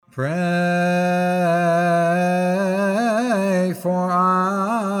Pray for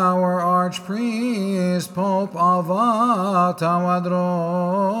our Archpriest, Pope Ava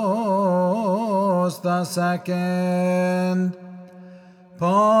Tawadros II, Pope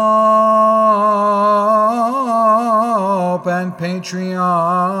and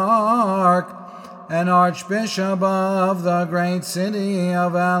Patriarch and Archbishop of the great city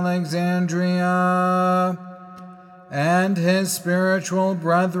of Alexandria, and his spiritual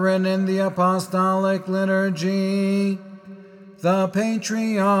brethren in the apostolic liturgy, the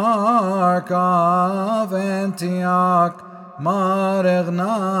Patriarch of Antioch, Mar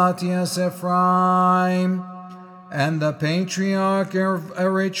Ignatius Ephraim, and the Patriarch of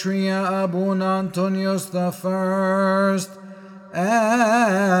Eritrea, Abun Antonius I,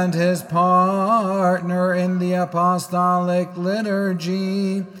 and his partner in the apostolic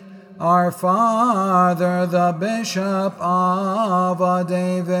liturgy, our Father, the Bishop of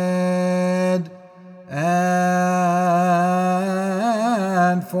David, and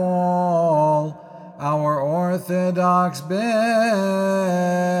for all our Orthodox bishops.